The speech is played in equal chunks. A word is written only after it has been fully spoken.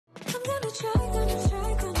Hi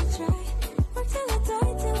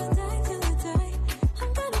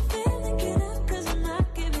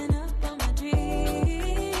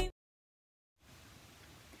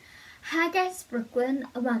guys, Brookelynne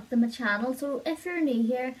and welcome to my channel. So if you're new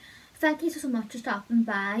here, thank you so much for stopping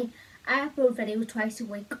by. I upload videos twice a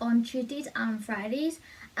week on Tuesdays and Fridays,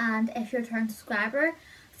 and if you're a return subscriber,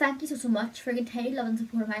 thank you so much for continued love and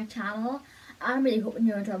support of my channel. I'm really hoping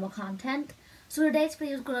you're enjoying my content. So today's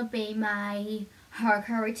video is going to be my hair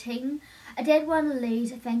care routine. I did one of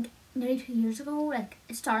these I think nearly 2 years ago, like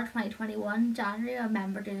it started 2021 January. I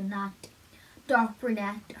remember doing that dark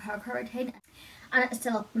brunette hair care routine. And it's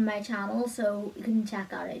still up on my channel, so you can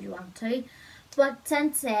check out it if you want to. But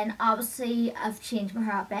since then, obviously, I've changed my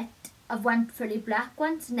hair a bit. I've went fully black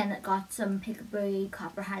once, and then it got some Peekaboo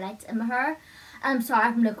copper highlights in my hair. And I'm sorry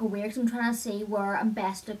if I'm looking weird, because I'm trying to see where I'm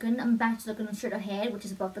best looking. I'm best looking straight ahead, which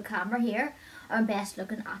is above the camera here. Or I'm best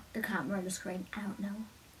looking at the camera on the screen. I don't know.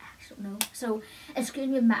 I actually don't know. So, excuse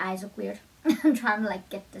me if my eyes look weird. I'm trying to like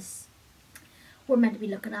get this we're meant to be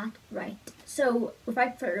looking at. Right, so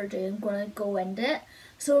without further ado, I'm going to go into it.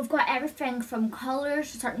 So we've got everything from colours,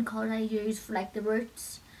 certain colours I use for like the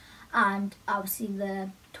roots, and obviously the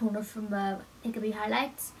toner from the Peekaboo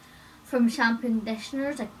highlights, from shampoo and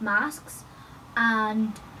conditioners like masks,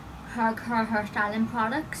 and hairstyling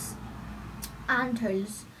products and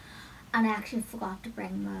tools. And I actually forgot to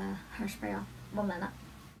bring my hairspray up. 1 minute.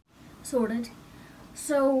 Sorted.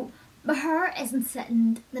 So my hair isn't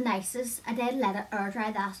sitting the nicest. I did let it air dry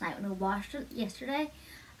last night when I washed it yesterday,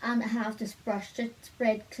 and I have just brushed it,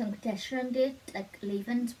 sprayed some conditioner into it, like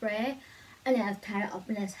leave-in spray, and then I've tied it up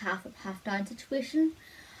in this half up, half down situation.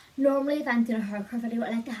 Normally if I'm doing a hair care video, I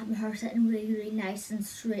like to have my hair sitting really nice and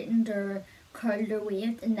straightened or curled or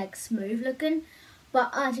waved and like smooth looking.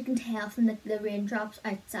 But as you can tell from the raindrops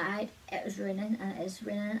outside, it was raining, and it is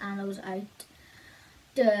raining, and I was out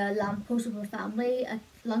the lamppost with my family at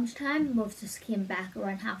lunchtime. We just came back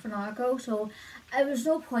around half an hour ago, so there was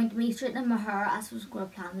no point in me straightening my hair as I was going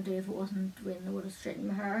to plan to do. If it wasn't raining, I would have straightened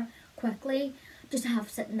my hair quickly just to have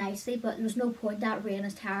it sit nicely, but there was no point. That rain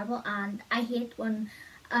is terrible, and I hate when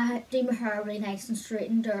I do my hair really nice and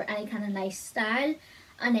straightened or any kind of nice style,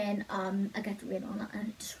 and then I get the rain on it, and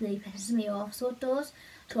it just really pisses me off, so it does.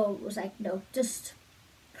 So it was like, no, just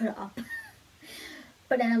put it up.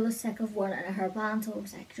 But then I was sick of wearing it in a hairband, so I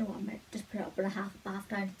was like, you know what, I might just put it up in a half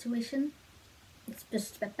down situation. It's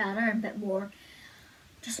just a bit better and a bit more,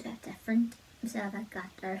 just a bit different, instead of like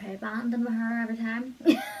that hairband in my hair every time.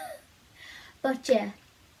 But yeah,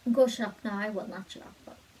 I'm going to shut up now. Well, not shut up,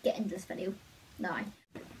 but get into this video now.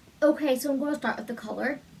 Okay, so I'm going to start with the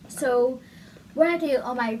colour. So when I do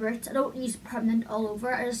on my roots, I don't use permanent all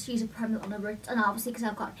over. I just use a permanent on the roots, and obviously because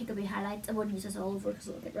I've got Peekaboo highlights, I wouldn't use this all over because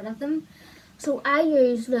I'll get rid of them. So I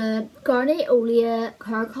use the Garnier Olia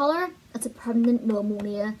Hair Colour. It's a permanent no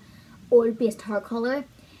ammonia oil based hair colour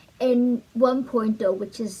in 1.0,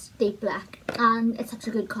 which is deep black, and it's such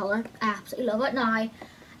a good colour. I absolutely love it. Now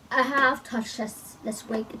I have touched this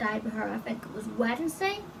week. I dyed my hair, I think it was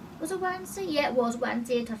Wednesday. Was it Wednesday? Yeah, it was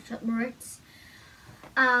Wednesday. I touched up my roots,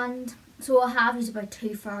 and so I have used about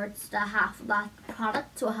 2/3 to half of that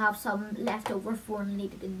product. So I have some left over for when I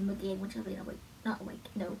need to do them again, which will be in a week. Not a week,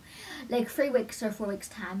 no, like 3 weeks or 4 weeks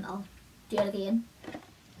time I'll do it again.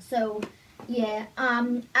 So yeah,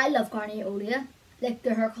 I love Garnier Olia. Like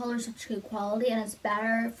their hair colour is such good quality, and it's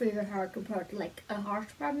better for your hair compared to like a harsh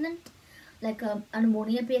permanent, like an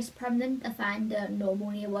ammonia based permanent. I find the no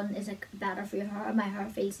ammonia one is like better for your hair, and my hair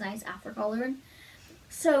feels nice after colouring.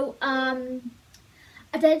 So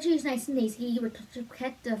I did use Nice and Easy with Touch Up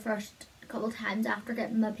Kit the first couple of times after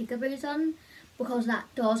getting my Peekaboos done, because that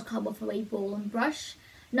does come with a wee bowl and brush.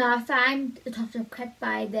 Now I find the Touch Up Kit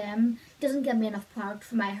by them doesn't give me enough product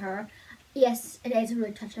for my hair. Yes, it is a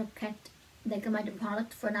real Touch Up Kit, like amount of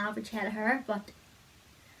product for an average head of hair, but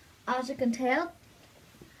as you can tell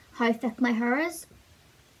how thick my hair is,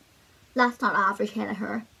 that's not average head of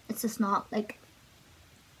hair. It's just not, like,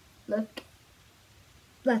 look,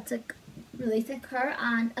 that's like really thick hair,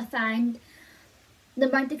 and I find the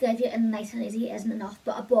amount they give you in Nice and Easy isn't enough,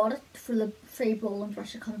 but I bought it for the free bowl and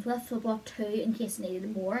brush it comes with, so I bought 2 in case I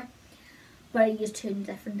needed more. But I used 2 on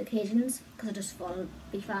different occasions because I just thought it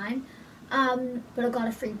would be fine. But I got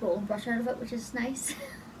a free bowl and brush out of it, which is nice.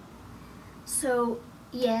 So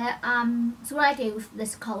yeah, so what I do with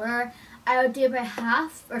this colour, I would do about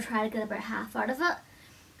half, or try to get about half out of it.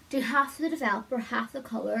 Do half the developer, half the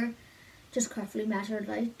colour, just carefully measure it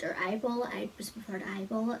out, or eyeball it. I just prefer to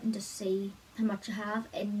eyeball it and just see how much I have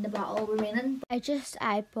in the bottle remaining. I just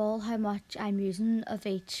eyeball how much I'm using of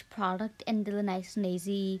each product into the Nice and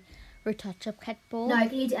Easy retouch-up kit bowl. Now you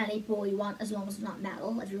can use any bowl you want as long as it's not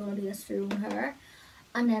metal if you're going to do this for your own hair.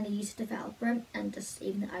 And then I use a developer and just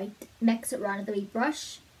even it out. Mix it around with a wee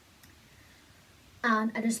brush.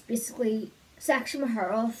 And I just basically section my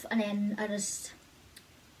hair off, and then I just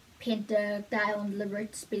paint the dye on the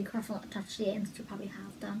roots, being careful not to touch the ends, which you probably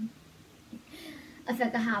have done. I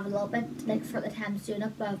think I have a little bit, like for the times doing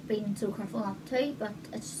it, but I've been so careful not to. But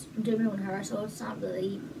I'm doing my own hair, so it's not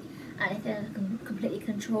really anything I can completely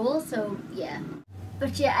control, so yeah.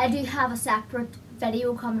 But yeah, I do have a separate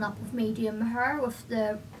video coming up with me doing my hair with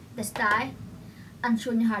this dye and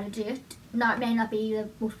showing you how to do it. Now it may not be the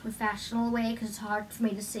most professional way because it's hard for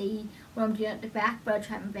me to see what I'm doing at the back, but I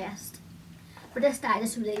try my best. But this dye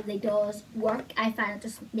just really does work. I find it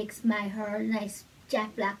just makes my hair a nice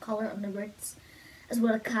jet black colour on the roots as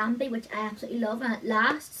well it can be, which I absolutely love, and it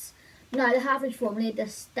lasts. Now they have reformulated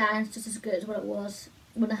this dye and it's just as good as what it was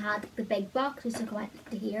when I had the big box. We used to come out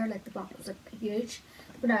to here, like the box was like huge,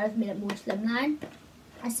 but now I've made it more slimline.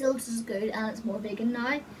 I still just as good, and it's more vegan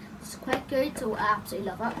now. It's quite good, so I absolutely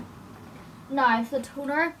love it. Now for the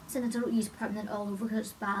toner, since I don't use permanent all over because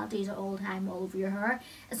it's bad to use it all the time all over your hair,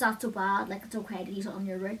 it's not so bad, like it's okay to use it on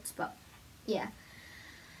your roots, but yeah.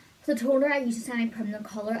 For the toner I use a semi-permanent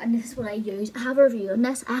colour, and this is what I use. I have a review on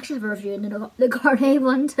this. I actually have a review on the Garnier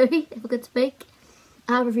one too, if I could speak.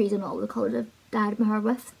 I have reviews on all the colours I've dyed my hair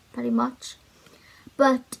with, pretty much.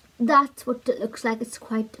 But that's what it looks like. It's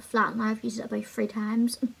quite flat now. I've used it about 3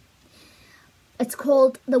 times. It's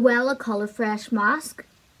called the Wella Colour Fresh Mask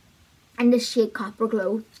in the shade Copper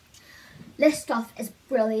Glow. This stuff is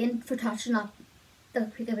brilliant for touching up the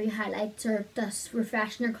Peekaboo highlights or just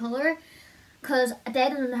refreshing your colour. Because I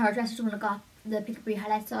did in the hairdressers when I got the Peekaboo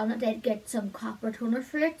highlights on, I did get some copper toner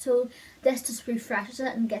for it. So this just refreshes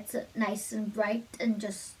it and gets it nice and bright and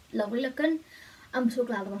just lovely looking. I'm so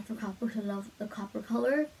glad I went for copper because I love the copper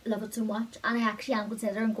colour. I love it so much. And I actually am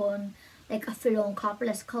considering going like a full on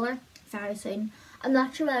copperless colour very soon. I'm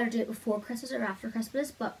not sure whether to do it before Christmas or after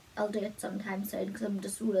Christmas, but I'll do it sometime soon because I'm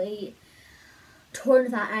just really torn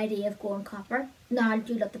with that idea of going copper. Now I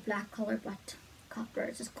do love the black colour, but copper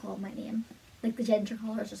is just calling my name. Like the ginger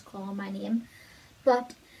colour is just calling my name.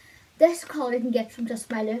 But this colour you can get from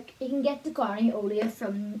Just My Look. You can get the Garnier Olia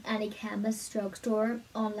from any chemist, drugstore,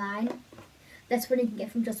 online. This one you can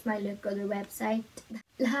get from Just My Look or their website.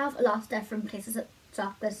 They have a lot of different places that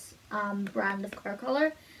stock this brand of hair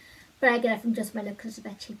colour. But I get it from Just My Look because it's a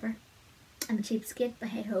bit cheaper. I'm a cheapskate, but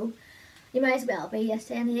hey ho. You might as well be this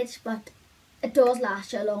day and age, but it does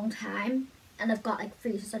last you a long time. And I've got like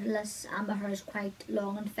 3 uses out of this, and my hair is quite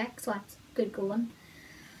long and thick, so that's good going.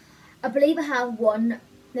 I believe I have 1,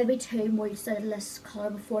 maybe 2 more uses out of this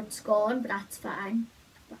colour before it's gone, but that's fine.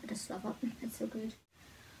 But I just love it, it's so good.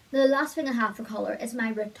 Now, the last thing I have for colour is my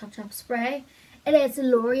Root Touch-Up Spray. It is a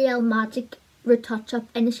L'Oreal Magic Root Touch-Up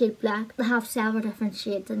in the shade black. They have several different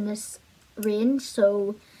shades in this range,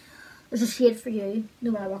 so there's a shade for you,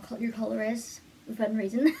 no matter what your colour is, within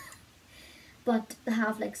reason. But they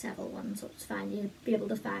have like several ones, so it's fine. You'll be able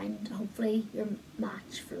to find, hopefully, your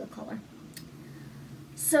match for the colour.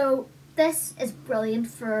 So this is brilliant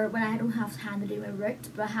for when I don't have time to do my root,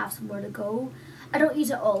 but I have somewhere to go. I don't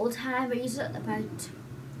use it all the time. I use it about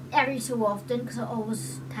every so often because I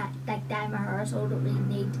always like dye my hair, so I don't really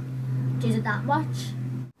need to use it that much.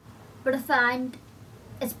 But I find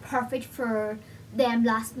it's perfect for them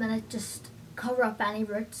last minute just cover up any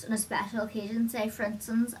roots on a special occasion. Say for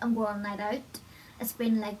instance I'm going on a night out, it's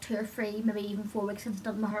been like 2 or 3, maybe even 4 weeks since I've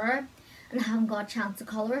done my hair and I haven't got a chance to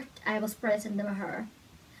colour it. I will spray it into my hair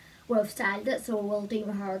where I've styled it, so we'll do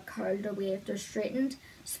my hair curled or waved or straightened,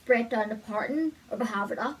 spray it down the parting, or if I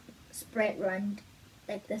have it up, spray it round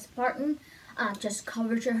like this parting, and it just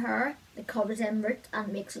covers your hair, it covers them roots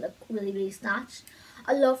and makes it look really snatched.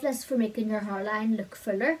 I love this for making your hairline look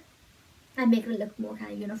fuller and making it look more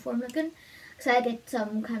kind of uniform looking. So I get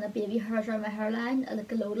some kind of baby hairs around my hairline, I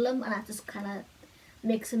like a load of them, and that just kind of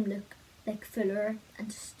makes them look like fuller and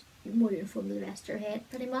just more uniform to the rest of your head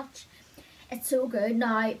pretty much. It's so good.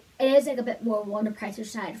 Now it is like a bit more on the pricier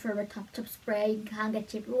side for a touch-up spray. You can get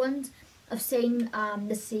cheaper ones. I've seen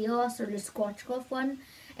the Seos or the Scotchcoff one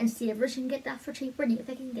and Savers. You can get that for cheaper, and I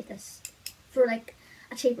think you can get this for like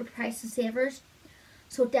a cheaper price than Savers.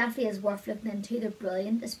 So it definitely is worth looking into. They're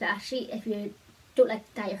brilliant, especially if you don't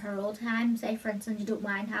like to dye your hair all the time. Say for instance you don't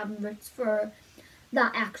mind having roots for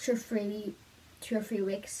that extra free 2 or 3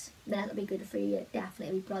 weeks, then it'll be good for you. It'll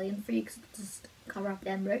definitely be brilliant for you because it'll just cover up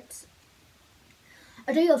them roots.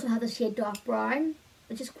 I do also have the shade Dark Brown,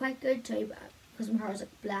 which is quite good too, because my hair is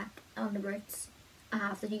like black on the roots. I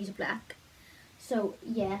have to use black. So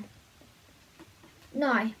yeah.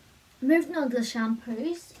 Now, moving on to the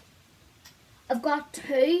shampoos. I've got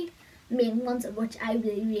two main ones which I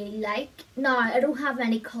really like. Now, I don't have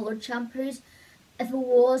any coloured shampoos. If it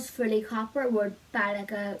was fully copper, I would buy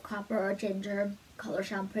like a copper or ginger colour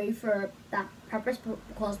shampoo for that purpose, but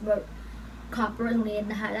because copper is only in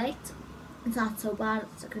the highlight, it's not so bad.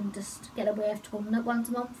 I can just get away with toning it once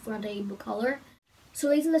a month when I do the colour.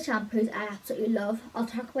 So these are the shampoos I absolutely love. I'll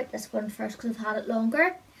talk about this one first because I've had it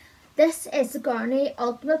longer. This is the Garnier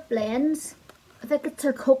Ultimate Blends. I think it's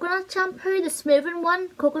a coconut shampoo, the smoothing one,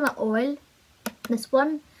 coconut oil. This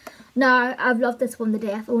one. Now, I've loved this one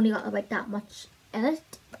today. I've only got about that much in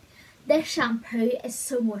it. This shampoo is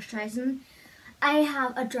so moisturising. I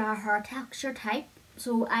have a dry hair texture type,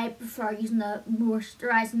 so I prefer using a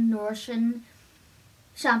moisturising, nourishing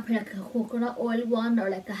shampoo like a coconut oil one or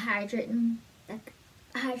like a hydrating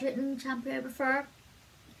shampoo I prefer.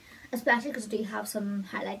 Especially because I do have some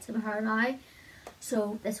highlights in my hair now,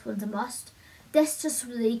 so this one's a must. This just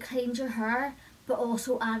really cleans your hair, but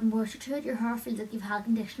also add moisture to it. Your hair feels like you've had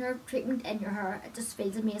conditioner treatment in your hair. It just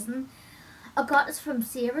feels amazing. I got this from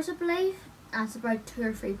Savers, I believe, and it's about £2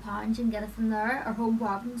 or £3. You can get it from there, or Home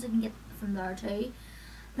Bargains, you can get it from there too.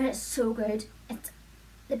 But it's so good. It's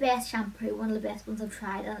the best shampoo, one of the best ones I've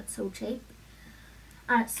tried, and it's so cheap.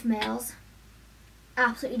 And it smells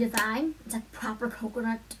absolutely divine. It's like proper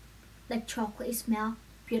coconut, like chocolatey smell,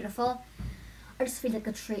 beautiful. I just feel like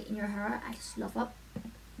a treat in your hair. I just love it.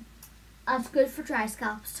 And it's good for dry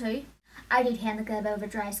scalps too. I do tend to get a bit of a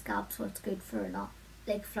dry scalp, so it's good for not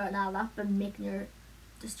like flirting that up and making your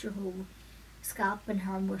whole scalp and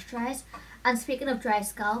hair moisturised. And speaking of dry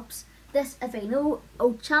scalps, this Aveeno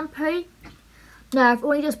oat shampoo. Now I've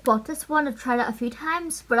only just bought this one. I've tried it a few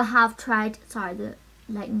times, but I have tried. Sorry, the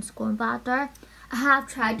lighting's going bad there. I have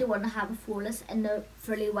tried the one I had before this in the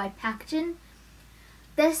fully white packaging.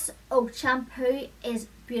 This oat shampoo is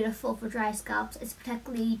beautiful for dry scalps. It's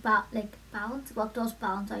particularly balanced. Well, it does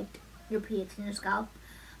balance out your pH in your scalp,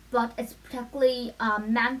 but it's particularly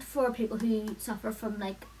meant for people who suffer from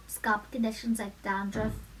like scalp conditions like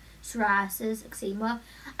dandruff, psoriasis, eczema.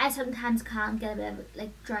 I sometimes can get a bit of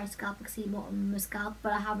like dry scalp eczema on my scalp,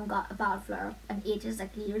 but I haven't got a bad flare in ages,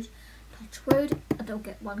 like years. Touch wood, I don't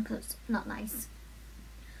get one because it's not nice.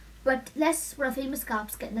 But this, when I feel my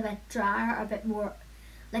scalp's getting a bit drier or a bit more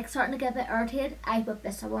like starting to get a bit irritated, I whip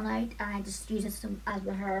this one out and I just use it as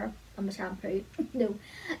my hair on my shampoo. No,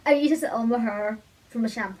 I use it on my hair for my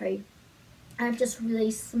shampoo, and it just really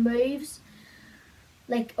smooths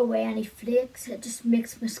like away any flakes. It just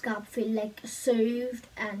makes my scalp feel like soothed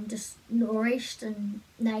and just nourished and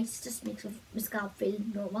nice. Just makes my scalp feel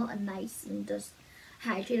normal and nice and just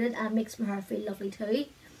hydrated, and it makes my hair feel lovely too.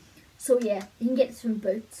 So yeah, you can get this from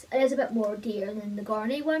Boots. It is a bit more dear than the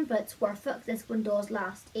Garnier one, but it's worth it. This one does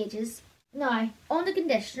last ages. Now, on the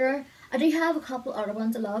conditioner, I do have a couple other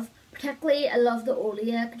ones I love. Particularly, I love the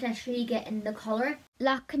Olia conditioner you get in the colour.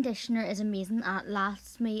 That conditioner is amazing and it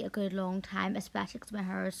lasts me a good long time, especially because my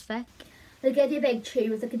hair is thick. They give you a big tube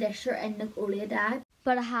with the conditioner in the Olia bag,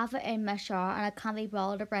 but I have it in my shower and I can't be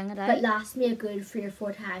bothered to bring it out. But it lasts me a good 3 or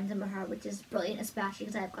 4 times in my hair, which is brilliant, especially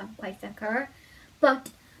because I've got quite thick hair. But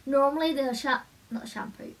normally the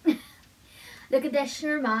the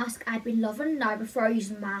conditioner mask I've been loving. Now I prefer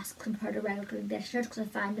using masks compared to regular conditioners because I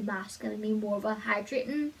find the mask giving me more of a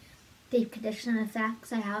hydrating, deep conditioning effect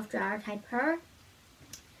because I have drier type hair.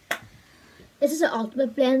 This is an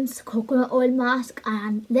Ultimate Blends coconut oil mask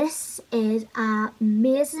and this is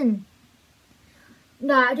amazing.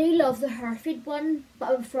 Now I do love the hair feed one, but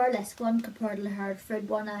I prefer this one compared to the hair food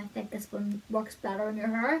one. I think this one works better on your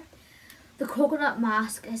hair. The coconut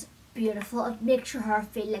mask is beautiful. It makes your hair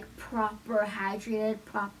feel like proper hydrated,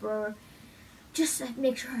 it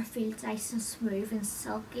makes your hair feel nice and smooth and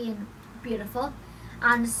silky and beautiful.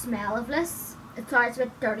 And the smell of this, it's a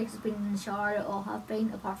bit dirty because it's been in the shower, it all have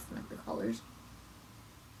been, apart from like the colours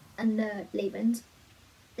and the leave-ins.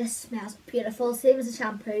 This smells beautiful, same as the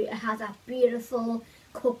shampoo. It has that beautiful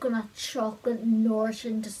coconut, chocolate,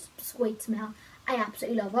 nourishing, just sweet smell. I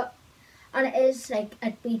absolutely love it. And it is like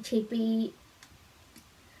a wee cheapy,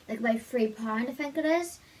 like about £3 I think it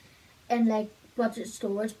is, in like budget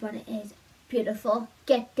stores, but it is beautiful.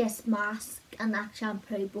 Get this mask and that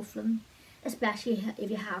shampoo, both of them, especially if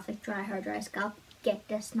you have like dry hair, dry scalp. Get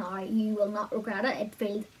this now, you will not regret it. It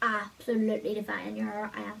feels absolutely divine in your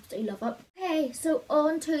hair. I absolutely love it. Okay, so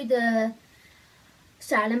on to the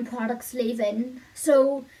styling products leave-in.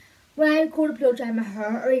 So when I go to blow dry my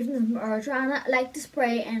hair or even some air drying it, I like to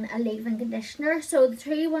spray in a leave-in conditioner. So the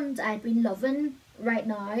 2 ones I've been loving right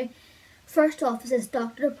now, first off is this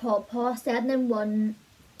Dr. Paw Paw 7-in-1.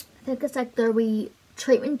 I think it's like their wee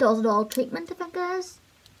treatment, does it all treatment, I think it is.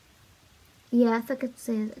 Yeah, I think it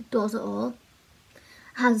says it does it all.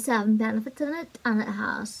 has 7 benefits in it, and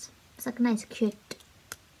it's like a nice cute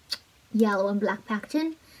yellow and black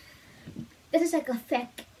packaging. This is like a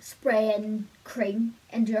thick spraying cream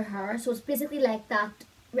into your hair, so it's basically like that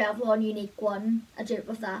Revlon Unique one, a dupe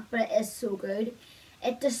of that, but it is so good.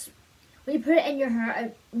 It just, when you put it in your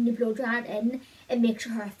hair, when you blow dry it in, it makes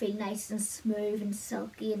your hair feel nice and smooth and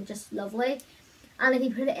silky and just lovely. And if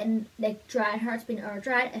you put it in like dried hair, it's been air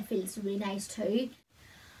dried, it feels really nice too.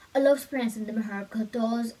 I love spraying this into my hair because it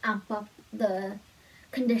does amp up the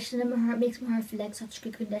condition in my hair. It makes my hair feel like such a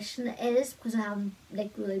good condition it is, because I haven't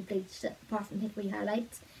like really bleached it apart from like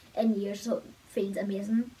highlights in years, so it feels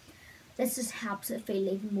amazing. This just helps it feel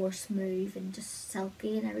even more smooth and just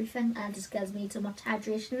silky and everything, and it just gives me so much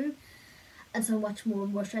hydration and so much more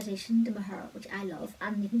moisturisation to my hair, which I love.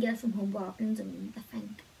 And you can get it from Home Bargains, and I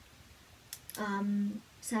think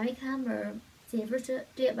Semicam or Savers do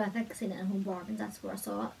it, but I think I've seen it in Home Bargains, that's where I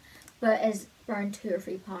saw it. But it's around £2 or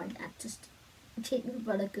 £3 at just cheap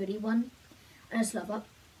but a goodie one. I just love it.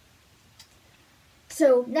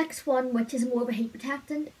 So next one, which is more of a heat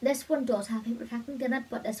protectant. This one does have heat protectant in it,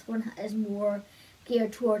 but this one is more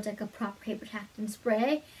geared towards like a proper heat protectant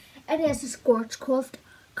spray. It is the Scorchcraft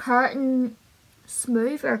Curtain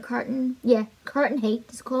Smooth, or Curtain Heat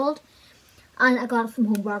it's called. And I got it from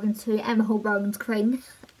Home Bargains too. I'm a Home Bargains queen.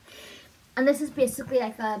 And this is basically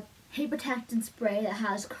like a heat protectant spray that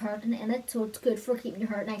has curtain in it, so it's good for keeping your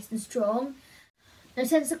hair nice and strong. Now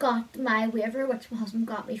since I got my waiver, which my husband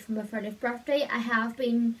got me for my 30th birthday, I have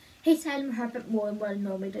been heat styling my hair a bit more than what I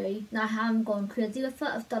normally do. Now I haven't gone crazy with it.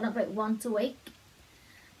 I've done it about once a week,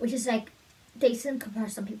 which is like decent compared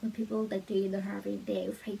to some people like do their hair every day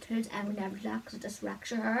with heat tools. I would never do that because it just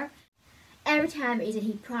wrecks your hair. Every time I use a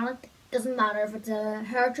heat product, doesn't matter if it's a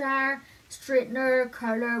hairdryer, straightener,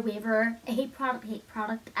 curler, waver, a heat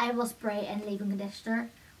product, I will spray in leave-in conditioner,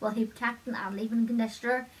 well, heat protectant and leave-in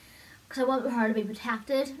conditioner, because I want my hair to be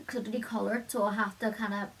protected, because I do colour it, so I have to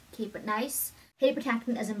kind of keep it nice. Heat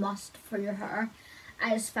protectant is a must for your hair. I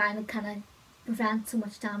just find it kind of prevents so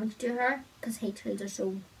much damage to your hair, because heat tools are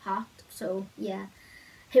so hot. So yeah,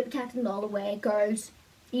 heat protectant all the way. Girls,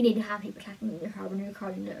 you need to have heat protectant in your hair when you're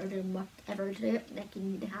curling it or doing whatever to do it. Like, you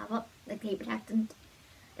need to have it. Like, the heat protectant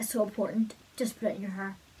is so important. Just put it in your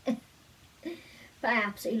hair. But I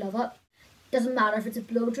absolutely love it. Doesn't matter if it's a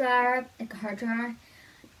blow dryer, like a hair dryer,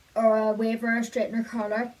 or a waver, straightener,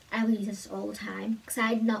 curler. I will use this all the time because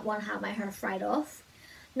I do not want to have my hair fried off.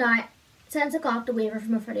 Now, since I got the waver for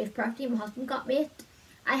my 30th birthday, my husband got me it,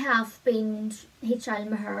 I have been heat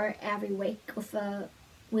styling my hair every week with a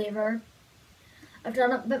waver. I've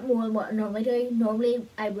done it a bit more than what I normally do. Normally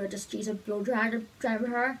I would just use a blow dryer to dry my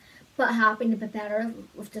hair, but I have been a bit better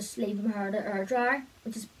with just leaving my hair to air dry,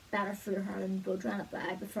 which is better for your hair than blow drying it, but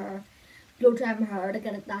I prefer blow drying my hair to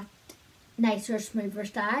get it that nicer, smoother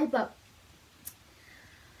style. But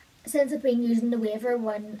since I've been using the waver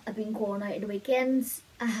when I've been going out on the weekends,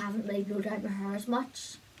 I haven't really blow dried my hair as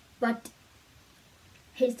much. But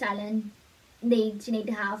heat styling you need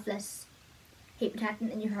to have this heat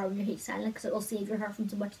protectant in your hair when you're heat styling, because it will save your hair from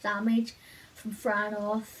so much damage, from frying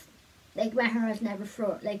off. Like, my hair has never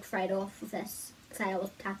fried off with this, because I always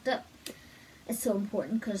protect it. It's so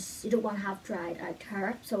important because you don't want to have dried out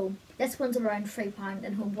hair. So this one's around £3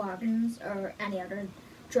 in Home Bargains or any other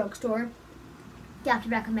drugstore. You have to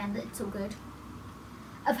recommend it, it's so good.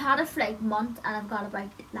 I've had it for like a month and I've got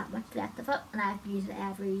about that much left of it, and I've used it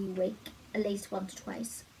every week, at least once or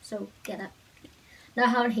twice. So get it. Now I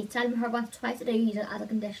haven't heat styled my hair once or twice. I do use it as a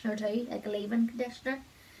conditioner too, like a leave-in conditioner.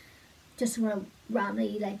 Just when I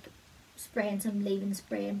randomly like spraying some leave-in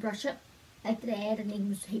spray and brush it. Like today I didn't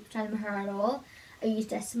even heat style my hair at all. I used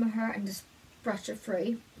this in my hair and just brush it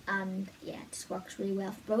through, and yeah, it just works really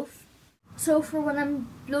well for both. So for when I'm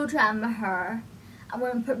blow drying my hair and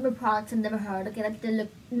when I'm putting my products into my hair to get it to look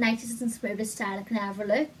nicest and smoothest style I can ever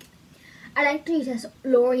look, I like to use this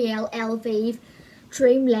L'Oreal Elvive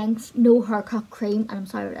Dream Length No Haircut Cream, and I'm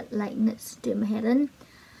sorry that lighting it's doing my head in.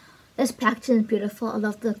 This packaging is beautiful. I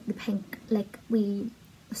love the pink like wee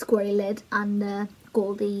squirrely lid and the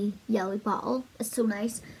goldy yellow bottle. It's so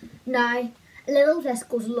nice. Now a little of this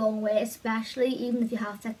goes a long way, especially even if you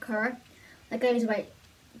have thick hair. Like I use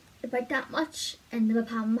about that much in the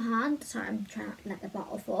palm of my hand. Sorry, I'm trying to let the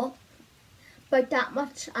bottle fall. About that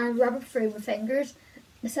much, and I rub it through my fingers,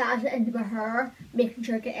 massage it into my hair, making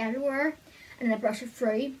sure I get everywhere, and then I brush it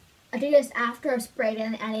through. I do this after I've sprayed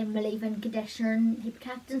in any of my leave-in conditioner and heat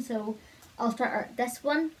protectant, so I'll start with this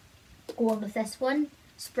one, go on with this one,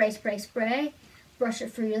 spray, spray, spray, brush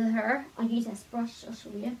it through the hair. I'll use this brush, I'll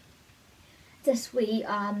show you. This wee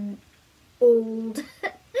old,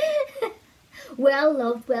 well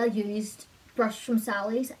loved, well used brush from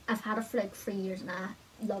Sally's. I've had it for like 3 years and I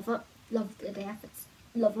love it. Love it to death. It's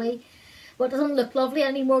lovely. But it doesn't look lovely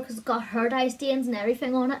anymore because it's got hair dye stains and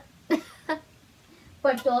everything on it.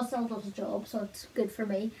 But it does still does the job, so it's good for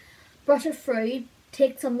me. Brush it through,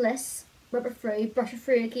 take some lists, rub it through, brush it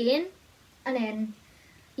through again, and then,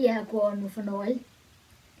 yeah, go on with an oil.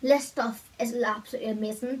 This stuff is absolutely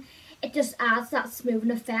amazing. It just adds that smoothing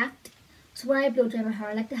effect. So when I blow dry my hair,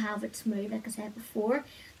 I like to have it smooth, like I said before.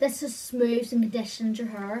 This just smooths and conditions your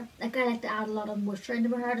hair. Like, I like to add a lot of moisture into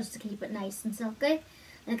my hair just to keep it nice and silky.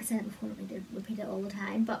 Like I said before, I do repeat it all the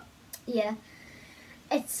time, but yeah.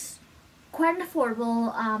 It's quite an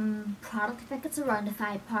affordable product. I think it's around the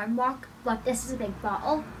 £5 mark, but this is a big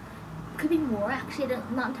bottle. Could be more actually.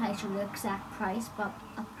 I'm not entirely sure the exact price, but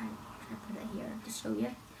I'll try to put it here to show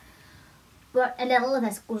you. But a little of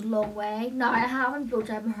this goes a long way. Now I haven't blow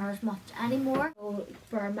dried my hair as much anymore, so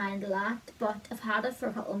bear in mind that. But I've had it for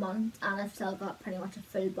a couple of months and I've still got pretty much a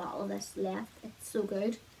full bottle of this left. It's so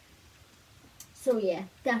good. So yeah,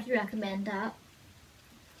 definitely recommend that.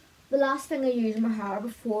 The last thing I use in my hair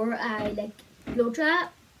before I like blow dry it,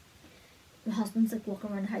 my husband's like walking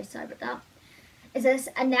around the house, sorry about that, is this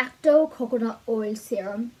Anecto Coconut Oil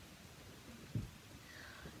Serum.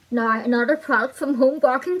 Now another product from Home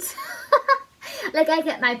Bargains. Like, I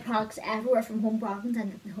get my products everywhere from Home Bargains,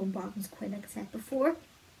 and the Home Bargains queen, like I said before.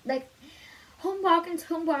 Like, Home Bargains,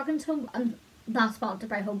 I'm not sponsored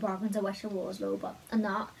by Home Bargains, I wish I was though, but I'm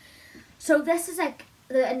not. So this is like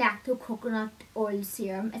the Anecto Coconut Oil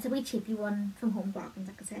Serum. It's a wee cheapy one from Home Bargains,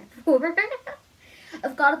 like I said before.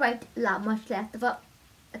 I've got about that much left of it,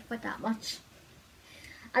 like about that much.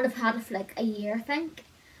 And I've had it for like a year, I think.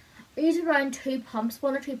 I use around 2 pumps,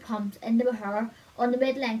 1 or 2 pumps into my hair on the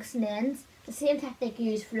mid-lengths and ends. The same technique I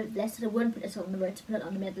use for this, so I wouldn't put this on the roots, put it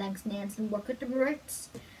on the mid-lengths and ends and work with the roots.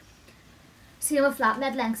 Same with flat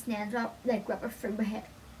mid-lengths and ends, like rub it through my hair.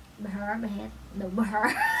 Rub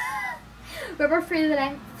it through the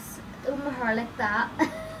lengths of my hair like that.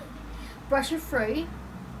 Brush it through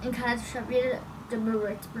and kind of distribute it to my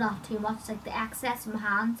roots, but not too much, like the excess in my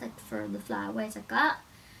hands, like for the flyaways, like that.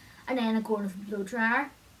 And then I go in with a blow dryer.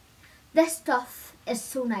 This stuff is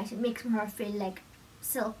so nice. It makes my hair feel like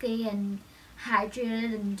silky and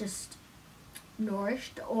hydrated and just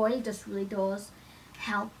nourished. The oil just really does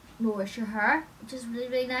help nourish your hair, which is really,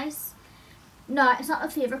 really nice. Now, it's not my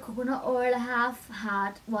favourite coconut oil. I have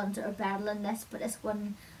had ones that are better than this, but this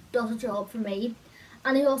one does a job for me.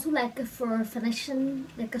 And I also like it for finishing,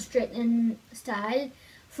 like a straightening style.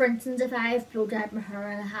 For instance, if I've blow dried my hair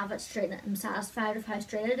and I have it straightened and I'm satisfied with how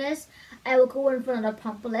straight it is, I will go in for another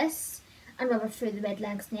pump of this and rub it through the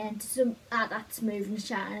mid-lengths and then to add that smooth and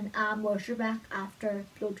shine and add moisture back after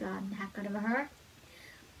blow drying the heck out of my hair.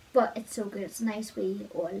 But it's so good. It's a nice wee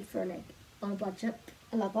oil for like on a budget.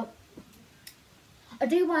 I love it. I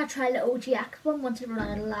do want to try the OG one. Once I run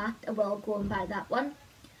out of that, I will go and buy that one.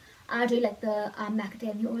 I do like the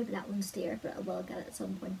macadamia oil, but that one's dear, but I will get it at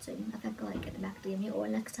some point soon. I think I'll like get the macadamia oil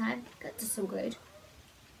next time. It's just so good.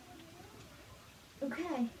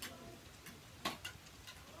 Okay.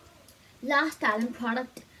 Last styling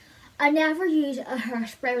product. I never use a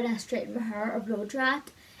hairspray when I straighten my hair or blow dry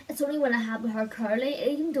it. It's only when I have my hair curly. I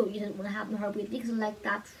even don't use it when I have my hair wavy because I like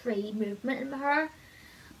that free movement in my hair.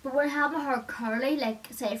 But when I have my hair curly, like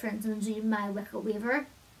say for instance using my Wicked Weaver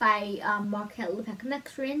by Mark Hill, the Pick and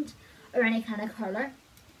Mix range, or any kind of curler,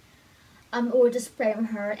 or just spray my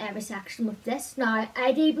hair in every section with this. Now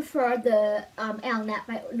I do prefer the Elnet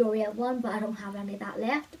by L'Oreal one, but I don't have any of that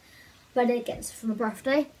left. But I did get this for my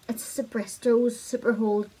birthday. It's just a Bristol's Super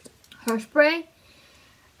Hold hairspray,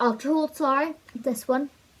 Ultra Hold, sorry. This one.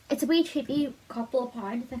 It's a wee cheapy couple of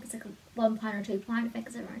pounds. I think it's like £1 or £2. I think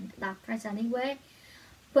it's around that price anyway.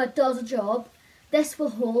 But it does a job. This will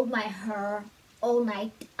hold my hair all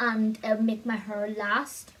night and it'll make my hair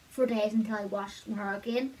last for days until I wash my hair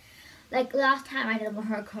again. Like last time I did my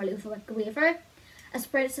hair curly with a Wicked Weaver, I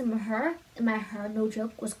sprayed this in my hair and my hair, no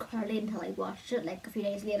joke, was curly until I washed it like a few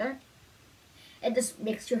days later. It just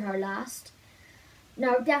makes your hair last.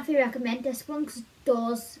 Now I would definitely recommend this one because it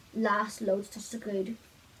does last loads. It's just a good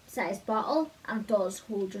size bottle and it does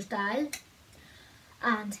hold your style.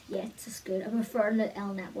 And yeah, it's just good. I prefer the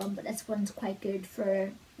Elnet one, but this one's quite good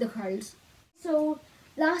for the curls. So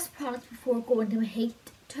last product before going to my heat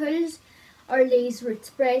tools are these root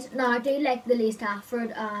sprays. Now I do like the Lee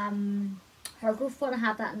Stafford hair growth one. I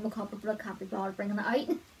have that in my cupboard, but I can't be bothered bringing it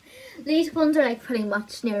out. These ones are like pretty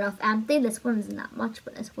much near enough empty. This one isn't that much,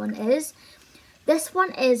 but this one is. This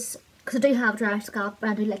one is, because I do have dry scalp, but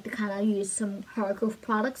I do like to kind of use some hair growth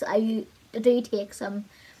products. I do take some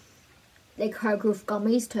like hair growth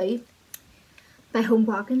gummies too by Home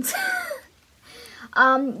Bargains.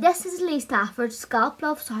 This is Lee Stafford's Scalp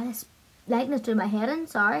Love. Sorry, this lighting is doing my head in,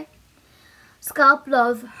 sorry. Scalp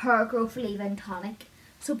Love Hair Growth Leave-In Tonic.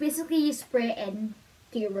 So basically you spray it in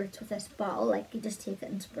to your roots with this bottle. Like, you just take it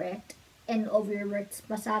and spray it in over your roots,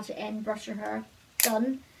 massage it in, brush your hair,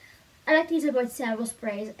 done. I like to use about several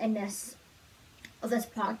sprays in this, of this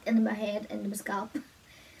product, into my head, into my scalp.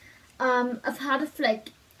 I've had it for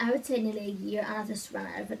like, I would say nearly a year, and I've just run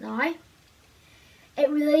out of it now. It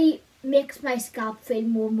really makes my scalp feel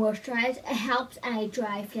more moisturised. It helps any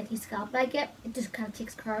dry, flaky scalp I get. It just kind of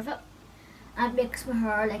takes care of it. And it makes my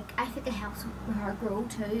hair, like, I think it helps my hair grow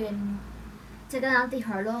too. And it's like an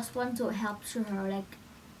anti-hair loss one, so it helps your hair, like,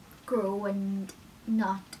 grow and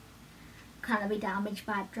not kind of be damaged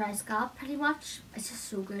by dry scalp pretty much. It's just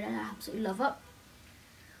so good, and I absolutely love it.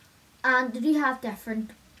 And they do have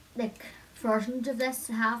different, like, versions of this.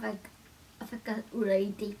 They have, like, I think a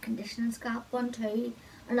really deep conditioning scalp one too,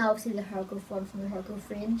 and obviously the hair growth one from the hair growth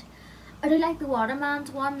range. I do like the Waterman's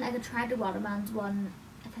one. Like, I tried the Waterman's one,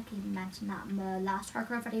 I think I even mentioned that in my last hair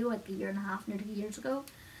care video like a year and a half, nearly 2 years ago.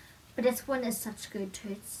 But this one is such good too.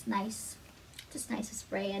 It's nice, just nice to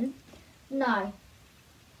spray in. Now,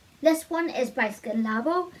 this one is by Skin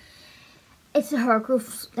Labo. It's a hair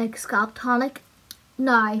growth like scalp tonic.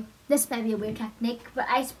 Now, this may be a weird technique, but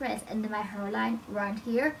I spray it into my hairline around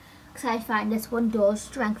here, because I find this one does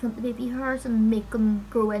strengthen the baby hairs and make them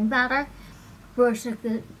grow in better. Whereas like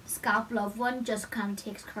the Scalp Love one just kind of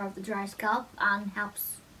takes care of the dry scalp and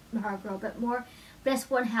helps my hair grow a bit more. But this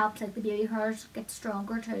one helps like the baby hairs get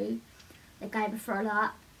stronger too. Like, I prefer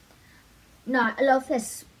that. Now, I love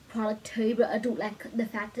this product too, but I don't like the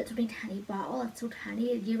fact that it's only a tiny bottle. It's so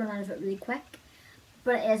tiny, you run out of it really quick.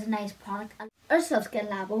 But it is a nice product. I just love Skin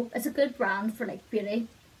Labo. It's a good brand for like beauty.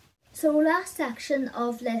 So last section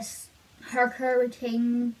of this hair care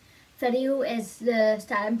routine video is the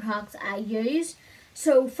styling products I use.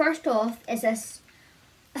 So first off is this,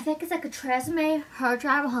 I think it's like a Tresemme hair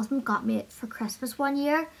dryer. My husband got me it for Christmas one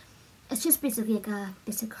year. It's just basically like a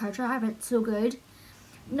basic hair dryer, but it's so good.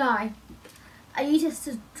 Now, I use this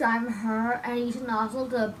to dry my hair, and I use a nozzle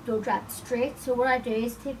to blow dry it straight. So what I do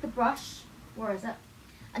is take the brush, where is it,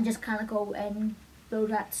 and just kind of go in, blow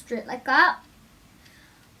dry it straight like that.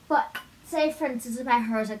 But say for instance if my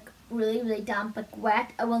hair is like really damp, like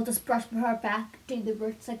wet, I will just brush my hair back, do the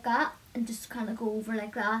roots like that, and just kind of go over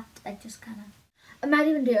like that. Like, just kind of, I might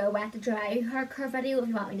even do a wet to dry hair care video. If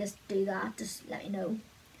you want me to just do that, just let me know.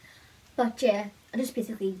 But yeah, I just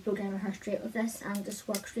basically blow dry my hair straight with this, and it just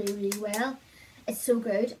works really well. It's so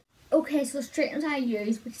good. Okay, so the straighteners I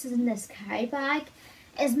use, which is in this carry bag,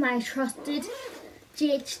 is my trusted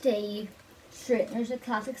GHD straighteners, a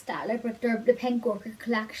classic styler, but they're the Pink Orchid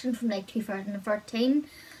collection from like 2013.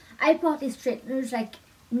 I bought these straighteners like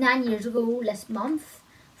 9 years ago this month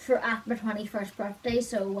at my 21st birthday.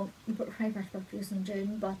 So my 21st birthday was in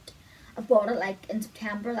June, but I bought it like in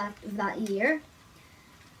September that year.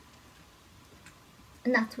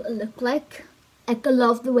 And that's what it looked like. Like, I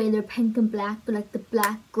love the way they're pink and black, but like the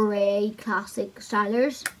black grey classic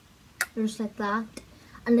stylers. They're just like that.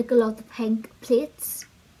 And like, I love the pink plates.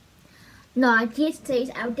 Now,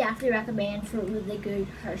 GHDs I would definitely recommend for really good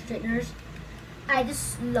hair straighteners. I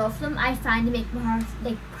just love them. I find they make my hair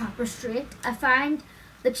like proper straight. I find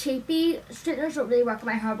the cheapy straighteners don't really work on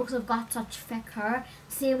my hair because I've got such thick hair.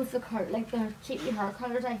 Same with the color, like the cheapy hair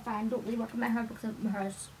colours I find don't really work on my hair because my hair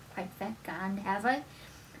is quite thick and heavy.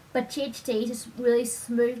 But GHD just really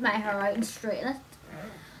smooth my hair out and straighten it.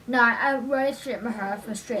 Now, I rarely straighten my hair with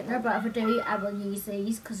a straightener, but if I do, I will use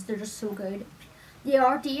these because they're just so good. They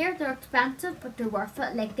are dear, they're expensive, but they're worth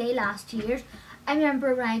it. Like, they last years. I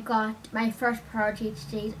remember when I got my first pair of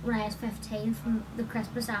GHDs when I was 15, from the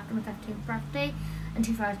Christmas after my 15th birthday in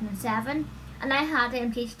 2007. And I had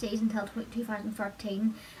them GHDs until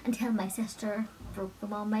 2013, until my sister broke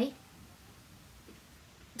them on me.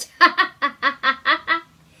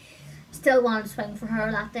 Still wanted to swing for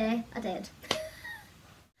her that day. I did.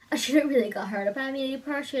 I should have really got her to buy me a new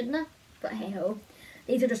pair, shouldn't I? But hey ho,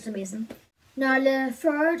 these are just amazing. Now, the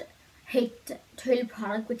third heat tool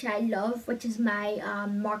product which I love, which is my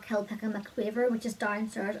Mark Hill Pick and Mix Waver, which is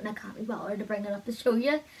downstairs, and I can't be bothered to bring it up to show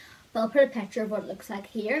you, but I'll put a picture of what it looks like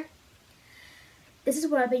here. This is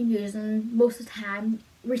what I've been using most of the time,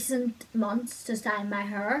 recent months, to style my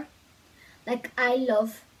hair. Like, I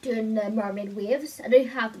love doing the mermaid waves. I do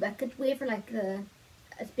have the Wicked waver, like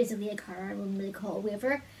it's basically a car, I wouldn't really call it a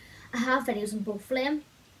waver. I have videos on both of them.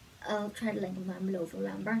 I'll try to link them down below if I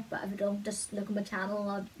remember, but if I don't, just look at my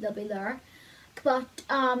channel, they'll be there. But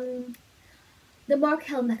the Mark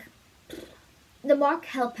Hill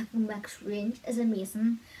Pick and Mix range is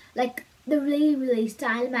amazing. Like, they really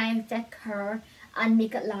style my thick hair and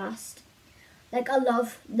make it last. Like, I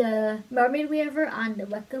love the mermaid waver and the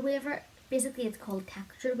wicked waver. Basically it's called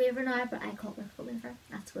textured waver now, but I call it wicked waver.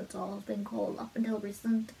 That's what it's all been called up until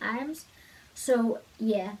recent times. So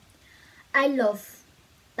yeah, I love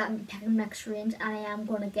that pick and mix range, and I am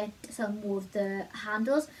going to get some more of the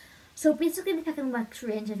handles. So basically the pick and mix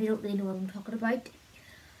range, if you don't really know what I'm talking about,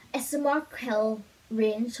 it's the Mark Hill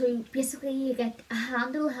range. So basically you get a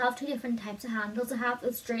handle. I have two different types of handles. I have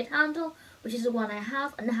a straight handle, which is the one I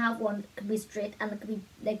have, and I have one that can be straight and it can be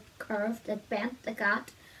like curved, like bent, like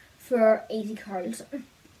that, for easy curls.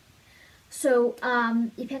 So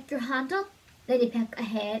you pick your handle, then you pick a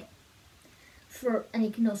head for, and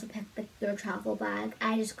you can also pick your travel bag.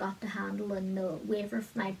 I just got the handle and the waver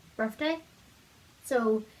for my birthday.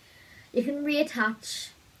 So you can reattach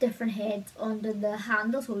different heads onto the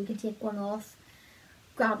handle, so you can take one off,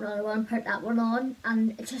 grab another one, put that one on,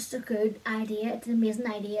 and it's just a good idea. It's an amazing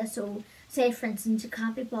idea. So say for instance you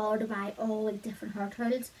can't be bothered to buy all the different hair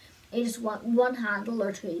tools, you just want one handle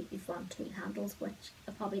or two. If you want two handles, which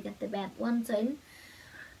I'll probably get the bent one soon,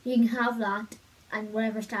 you can have that, and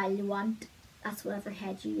whatever style you want, that's whatever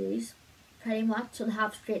head you use pretty much. So they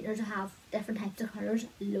have straighteners, they have different types of colours,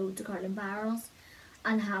 loads of curling barrels,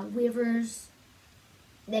 and have wavers,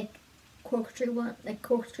 like corkscrew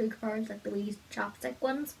curls, like the wee chopstick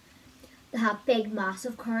ones. They have big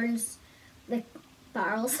massive curls, like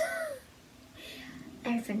barrels,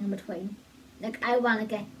 everything in between. Like I want to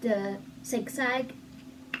get the zigzag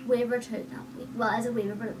waver too. Well, as a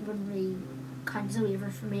waver, but it wouldn't really count as a waver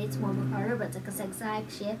for me. It's more of a curler, but it's like a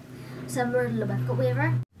zigzag shape, similar to the wicked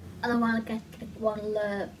waver. And I want to get like one of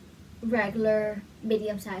the regular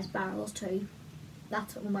medium-sized barrels too.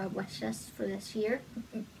 That's on my wish list for this year.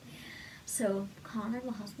 So Connor,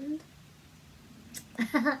 my husband,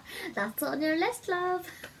 that's on your list, love.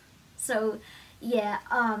 So yeah,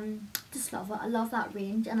 just love it. I love that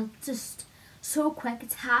range, and it's just so quick.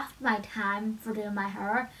 It's half my time for doing my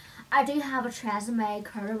hair. I do have a Tresemme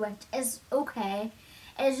curler, which is okay.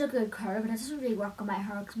 It is a good curler, but it doesn't really work on my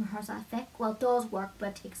hair because my hair's that thick. Well, it does work, but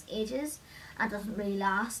it takes ages and doesn't really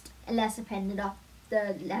last unless I pin it up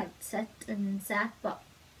the let it sit and set. But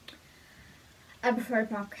I prefer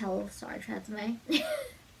Mark Hill, sorry Tresemme.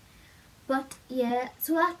 But yeah,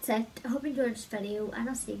 so that's it. I hope you enjoyed this video, and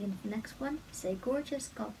I'll see you in the next one. Stay gorgeous,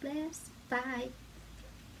 God bless, bye.